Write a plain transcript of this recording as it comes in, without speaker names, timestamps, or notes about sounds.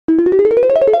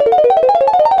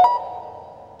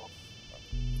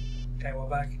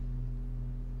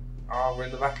we're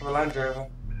in the back of a Land Rover.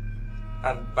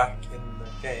 And back in the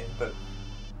game, but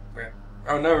we're...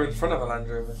 Oh no, we're in front of a Land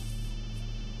Rover.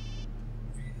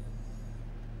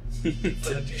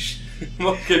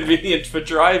 More convenient for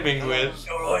driving with.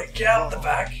 Alright, get out the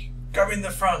back, go in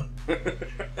the front.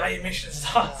 Now your mission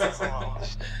starts.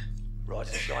 Right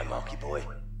to the shine, Marky boy.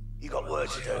 You got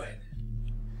work to do.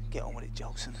 Get on with it,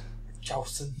 Jolson.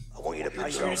 Jolson. I want you to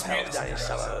pay your help down in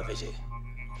Soho a visit.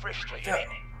 Thrift Street, innit?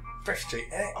 Thrift Street,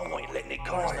 eh? I want you letting it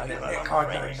go.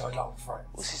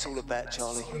 What's this all about,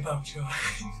 Charlie? What about you?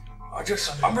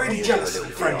 I'm really jealous of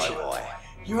your friendship.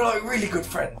 You were like really good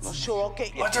friends. I'm not sure I'll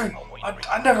get you.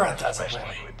 I never had that before.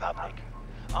 Republic.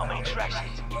 I mean, trash it.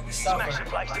 Smash the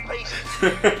place to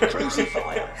pieces.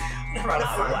 Crucify him. No,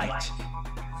 wait.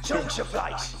 Torch the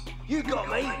place. You got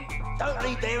me. Don't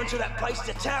leave there until that place is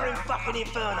a towering fucking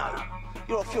inferno.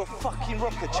 You're off your fucking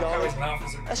rocker, Charlie.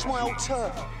 That's my old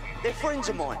turf. They're friends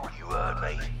of mine. You heard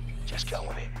me. Just go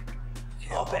with it.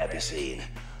 I better be seeing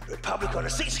Republic on the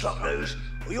 6 o'clock news,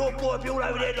 or your boy will be all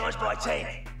over the headlines by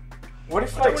 10. What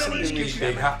if like something really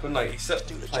big happened, like you set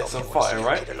the place on fire,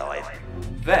 right?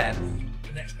 Then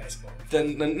The next baseball.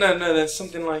 Then no, there's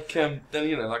something like then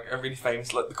you know, like a really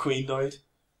famous, like the Queen died,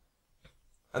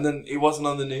 and then it wasn't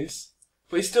on the news,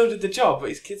 but he still did the job, but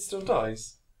his kid still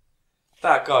dies.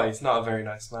 That guy is not a very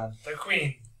nice man. The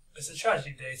Queen. It's a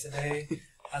tragic day today,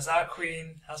 as our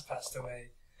Queen has passed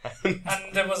away,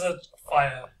 and there was a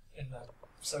fire in the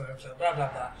Soho Club. Blah blah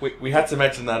blah. We had to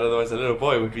mention that, otherwise a little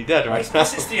boy would be dead right now.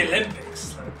 This is the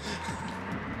Olympics. Like.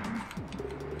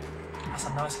 That's a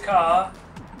nice car.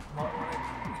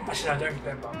 Actually, no, don't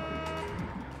remember.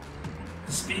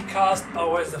 The speed cars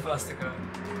always the first to go.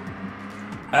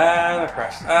 And I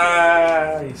crashed.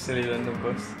 You silly London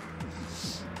bus.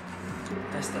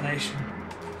 Destination.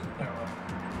 No,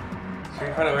 Should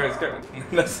we find out where it's going?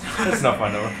 let's not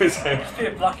find out where it's going. It'd be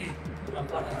a blocky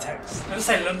text. Let's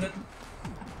say London.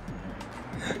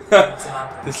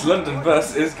 This London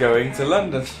bus is going to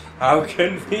London. How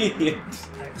convenient.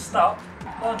 Next stop,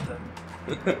 London.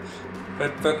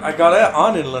 But I got it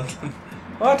on in London.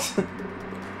 What?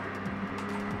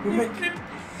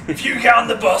 If you get on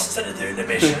the bus instead of doing the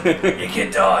mission, your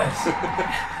kid dies.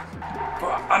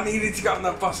 But I needed to get on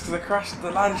that bus because I crashed the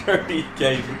Land Rover he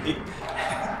gave me.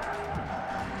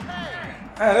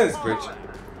 Ah, there's a bridge.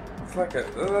 It's like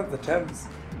the Thames.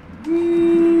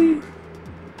 You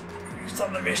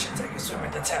stop the mission, take a swim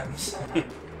in the Thames.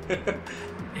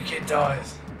 Your kid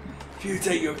dies. If you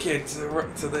take your kid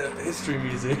to the History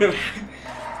Museum, if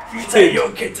you take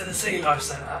your kid to the Sea Life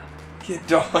Centre, kid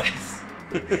dies.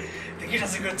 the kid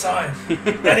has a good time,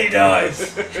 then he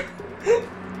dies.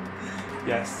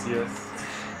 Yes.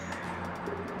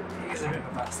 He's a bit of a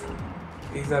bastard.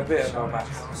 He's a bit of a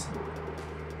bastard.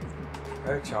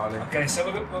 Oh, Charlie. Okay, so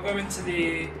we'll go into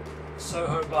the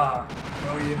Soho bar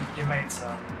where all your mates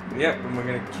are. Yep, and we're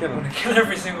going to kill We're them. going to kill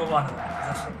every single one of them.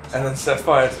 And then set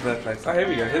fire to their place. Oh, here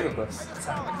we go, here's a bus.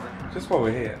 Just while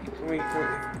we're here. Can we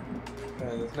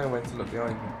there's no way to look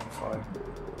behind me. Fine.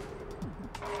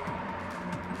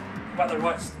 About the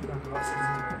right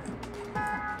side.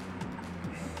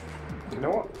 You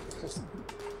know what? Just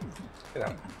get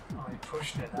out. Oh, you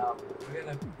pushed it out. We're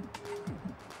going to...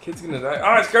 Kid's gonna die.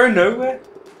 Oh, it's going nowhere!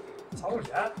 Told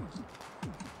you that.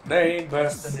 Name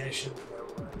bus. Destination.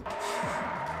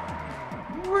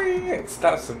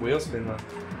 That's some wheel spin, man.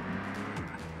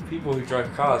 People who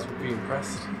drive cars would be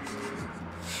impressed.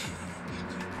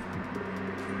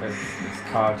 Those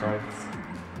car drivers.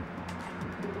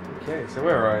 Okay, so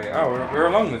where are we? Oh, we're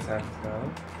along the Thames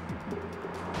now.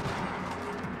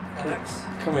 Alex.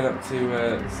 Coming up to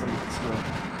some.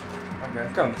 Okay,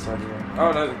 let's go on this side of the road.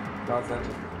 Oh no, car's there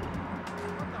too.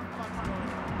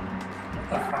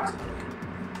 What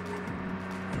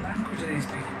the language are these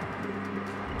people?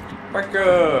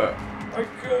 Biker!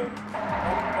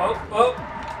 Oh. What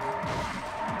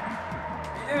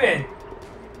are you doing?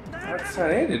 That's how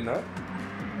they did, no?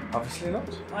 Obviously not.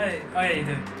 Yeah, you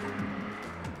do.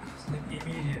 It's an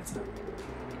immediate attack.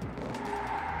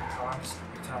 So I'm just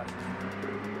retarded.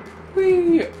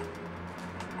 Whee!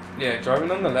 Yeah,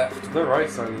 driving on the left, the right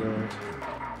side of the road.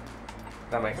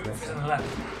 That makes sense. On the left.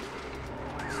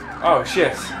 Oh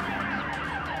shit!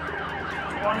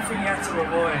 One thing you have to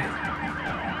avoid.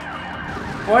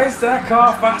 Why is that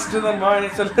car faster than mine?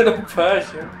 It's a little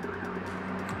Persian.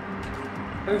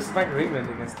 It was the Bank of England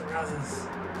against The it. Razzes.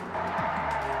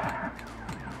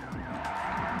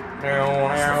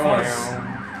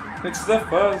 It's the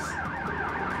fuzz.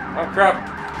 Oh crap!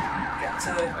 Get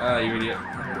to the... Ah, you idiot.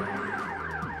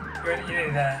 You're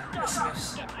nearly there. The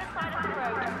Smiths.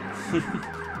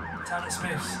 Town of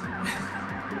Smiths.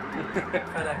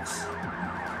 FedEx.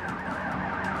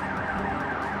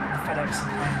 FedEx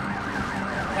and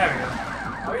there we go.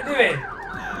 What are you doing?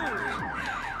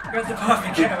 You're at the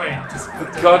perfect getaway. Just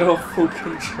The god awful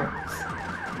controls.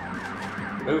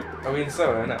 Oh, are we in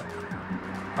Soho now?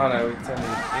 Oh no, we turned it.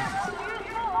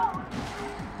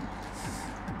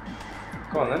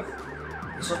 Go on then.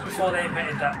 This was before they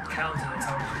invented that counter that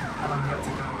tells you how long you have to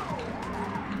go.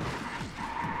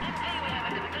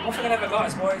 One thing I never got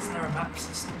is why isn't there a map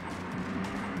system?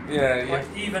 Yeah, yeah. Like,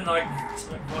 even like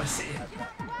Voice City had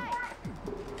that.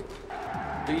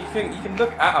 But you can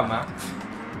look at a map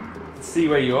and see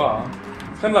where you are.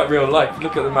 It's kind of like real life. You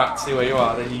look at the map, see where you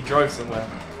are, then you drive somewhere.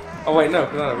 Oh wait, no,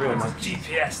 because that's not a real map. It's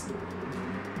GPS. You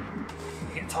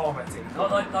get told about it.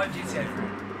 Not like GTA 3.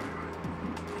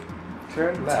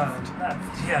 Turn left. Turn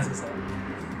left. Yes, it's that.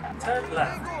 Turn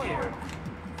left here.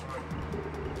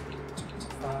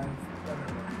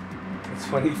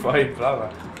 25 blah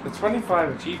blah. The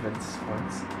 25 achievements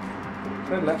points.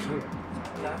 Turn left here.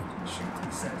 Left,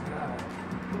 shoot, set, go.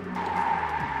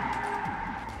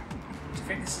 Do you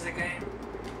think this is a game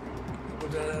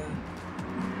that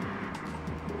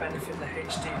would benefit the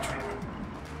HD treatment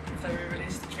if they were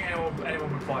released? Do you think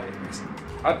anyone would buy it?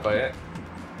 I'd buy it.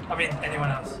 I mean,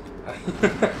 anyone else.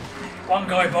 One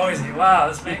guy buys it. Wow,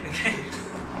 let's make the game.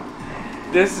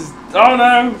 This is. Oh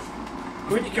no!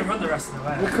 You can run the rest of the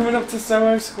way. We're coming up to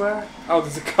Soho Square. Oh,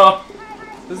 there's a car.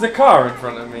 There's a car in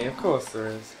front of me. Of course there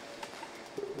is.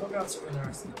 You'll be able to run the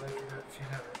rest of the way if you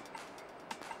know it.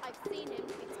 I've seen him.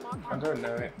 It's Mark. I don't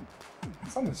know it.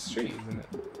 It's on the street, isn't it?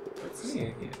 It's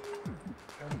near here. You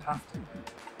don't have to.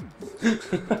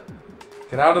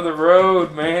 Get out of the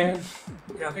road, man.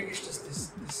 Yeah, I think it's just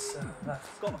this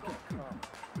left.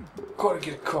 Gotta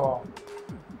get a car.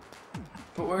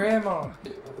 But where am I? I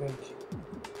think.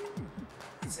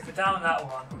 So if we're down that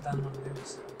one, we're down on the other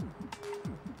side.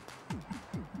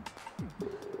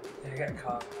 Yeah, get a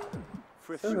car.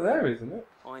 It's over there, isn't it?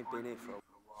 I ain't been here for a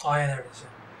Oh yeah, there it is. Yeah.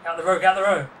 Get out the road, get out the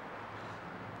road.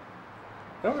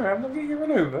 Don't worry, I'm not going to get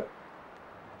run over.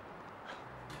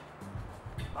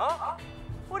 Huh?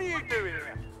 What are you doing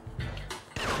here?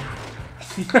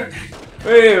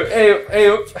 Hey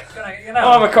up. You Oh,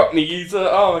 know, I'm a Cockney user.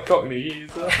 Oh, I'm a Cockney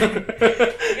user.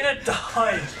 you're gonna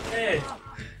die, kid.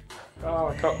 Oh,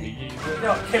 I'm a Cockney You user.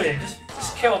 know, kill him.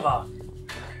 Just kill Mark.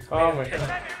 Oh my Kill him.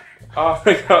 Oh,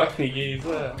 I'm a Cockney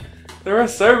user. There are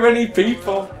so many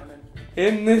people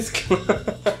in this club.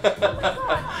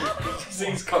 He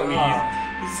sees Cockney user.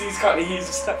 He sees Cockney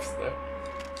user steps though.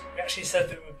 We actually said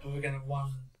that we were gonna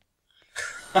one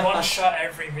shot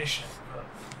every mission, but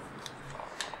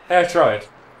Hey, I tried. you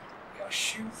gotta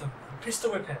shoot them.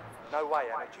 Pistol whip him. No way,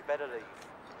 Emmett, you better leave.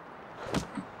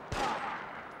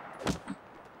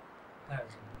 No.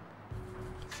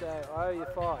 So, I owe you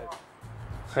 5.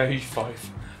 Hey,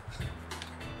 5.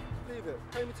 Leave it.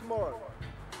 Pay me tomorrow.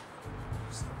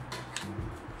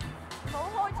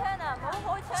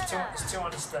 It's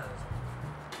 200 stairs.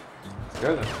 Let's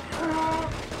go then.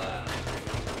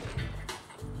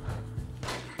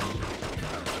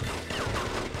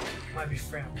 Might be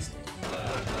 300 stairs.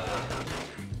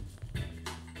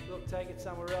 Look, take it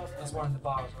somewhere else. There's one in the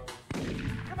bar as well.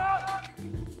 Come on!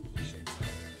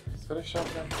 Let's go to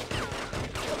shotgun.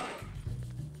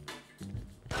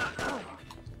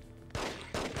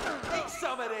 Eat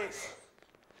some of this!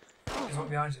 There's one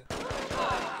behind you.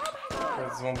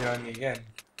 There's one behind me again.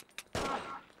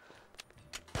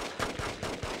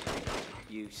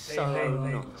 You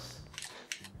Leave.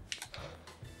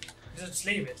 Just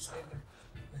leave it. Just leave it.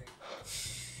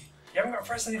 You haven't got to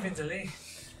press anything to leave.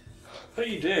 I thought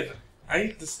you did. I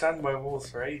used to stand by walls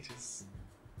for ages.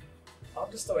 I'm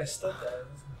just always stood there.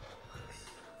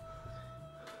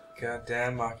 God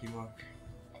damn, Marky Mark.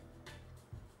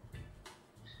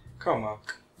 Come on,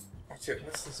 Mark. What's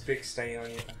this big stain on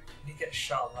your back? You get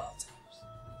shot a lot of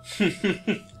times.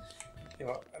 You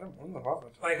know, I'm not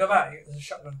bothered. Wait, go back. There's a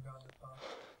shotgun behind the bar.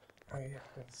 Oh yeah,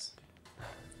 yes.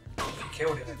 If you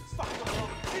killed him, You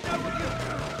know what you...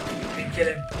 you kill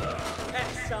him.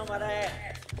 Have some of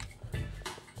that!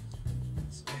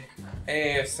 Sweet.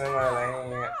 Hey,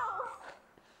 somewhere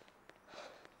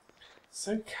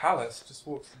so callous, just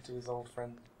walks into his old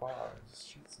friend's bar and just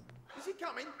shoots him. Is he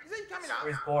coming? Is he coming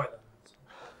Where's boy then?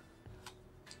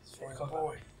 For his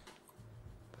boy.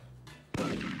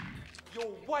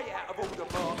 You're way out of order,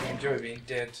 Mark. I enjoy being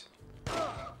dead.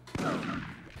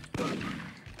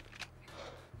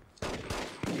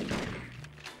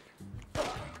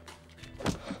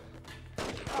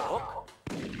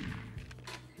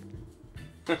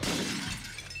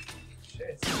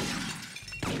 Shit.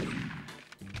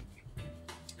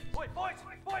 Boys!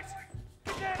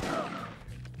 Get down!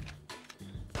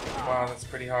 Wow, that's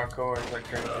pretty hardcore. It's like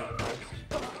going through the post.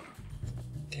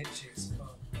 glitchy as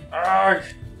fuck. Arrgh!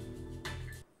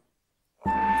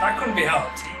 That couldn't be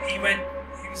helped. He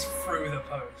was through the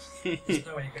post. There's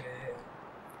no way you could hit him.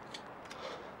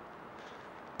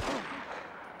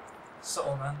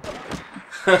 Subtle, man.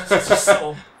 It's just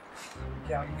subtle.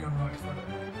 Get out your gun right in front of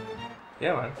him.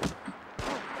 Yeah, man.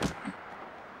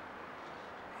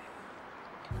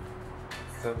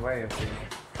 It's the way of it.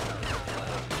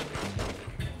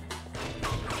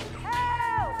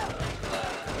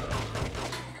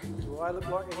 Do I look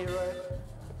like a hero?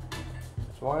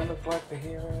 Do I look like the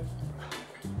hero?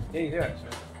 Yeah, you do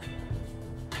actually.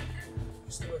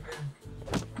 Just do it again.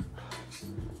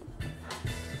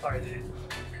 Oh, I did.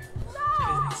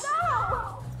 Business.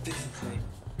 This is me.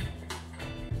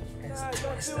 It's No,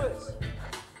 don't do it.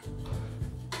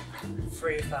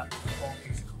 Free of that whole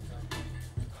piece of content.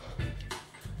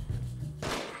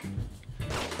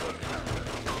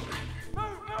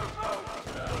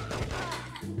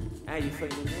 How you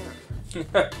feeling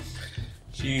now?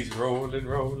 She's rolling,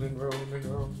 rolling, rolling,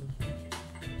 rolling.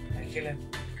 Hey, kill him.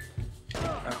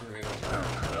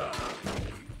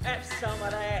 Have some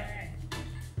of that.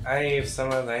 I have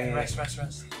some of that.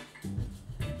 Rest.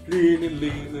 Leaning,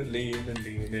 leaning, leaning,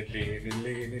 leaning, leaning,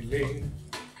 leaning, leaning.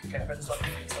 Okay, I bet there's like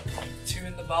 2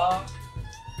 in the bar.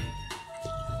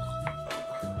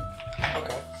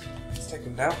 Okay, let's take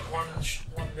him down. One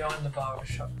behind the bar with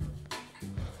a shotgun.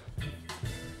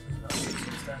 There's about 6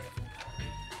 upstairs.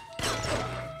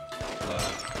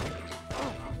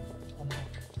 One more.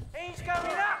 He's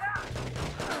coming up.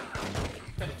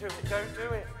 Don't do it. Don't do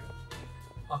it.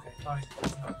 Okay, no,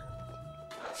 he's not good.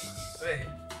 Wait.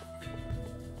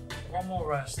 One more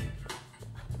rest.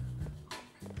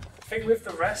 I think with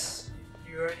the rest,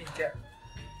 you'll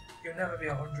never be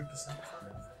 100% from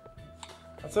it.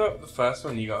 I thought the first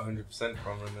one you got 100%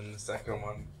 from, and then the second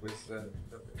one was a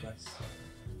little bit less.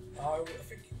 I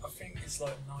think it's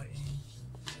like 90,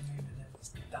 and then it's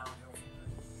downhill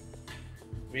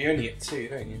from But you only get 2,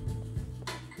 don't you?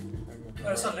 there.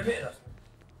 No, it's not limited, I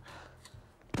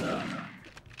think.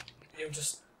 You'll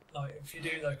just, like, if you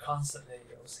do though constantly,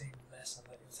 you'll see less and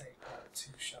then you'll take like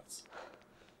 2 shots.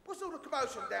 What's all the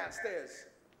commotion downstairs?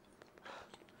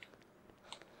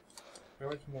 We're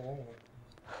working on all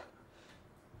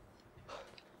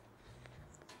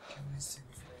Kill these 2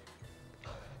 before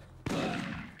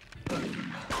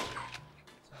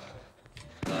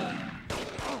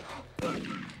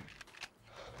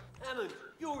Hammond,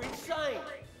 you're insane.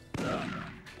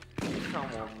 Come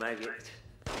on, maggot.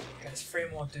 Okay, there's 3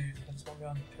 more dudes, there's one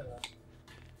behind the pillar.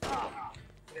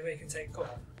 Anyway, you can take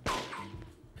cover.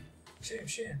 Shoot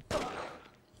him.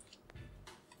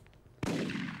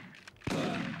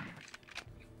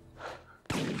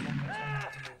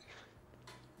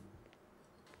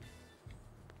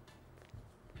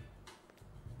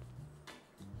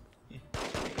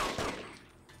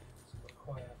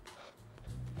 Quiet.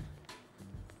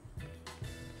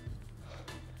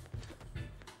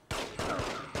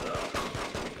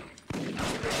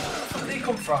 Where did he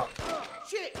come from?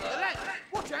 Shit, the leg!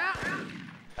 Watch out!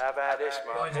 How about this,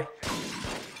 Behind you.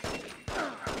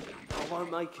 I won't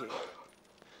make it.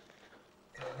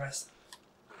 Okay, rest.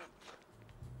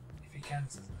 If you can,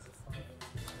 there's a fire.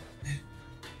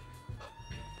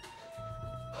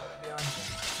 Behind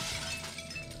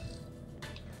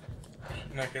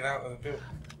you. No, get out of the building.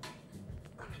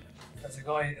 There's a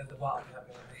guy at the bottom who's not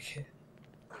going to make it.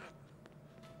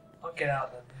 I'll get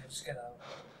out then, yeah, just get out.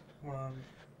 Come on.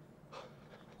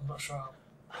 I'm not sure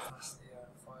how fast the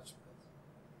fire spreads.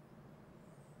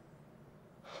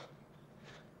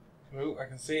 Oh, I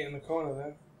can see it in the corner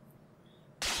there.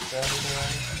 Get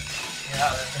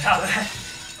out there, get out there!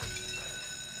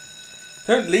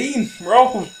 Don't lean!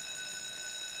 Roll!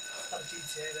 It's not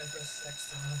GTA then, press X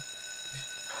to move.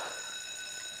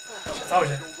 I told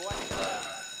you.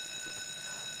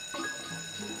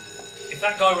 If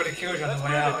that guy would have killed you on the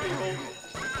way out,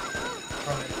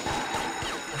 probably.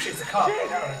 Oh shit, it's a car.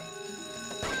 Get out of there.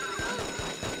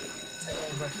 Take all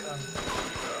the way down.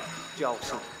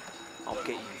 Jolson, I'll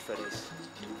get you for this.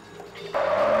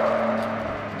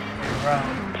 Round.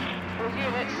 All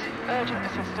units, urgent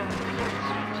assistance.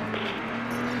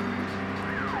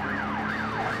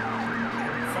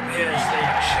 From here, it's the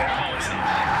shit.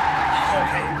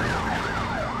 Okay.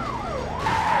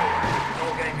 The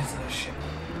whole game is the shit.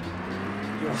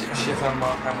 You want to shit on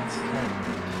Mark Hamill's head.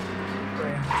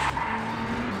 Graham.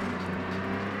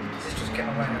 Let's just get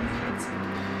away.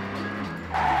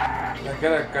 I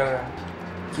gotta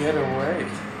get away.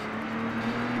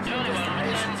 Johnny, well,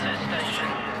 return to the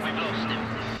station.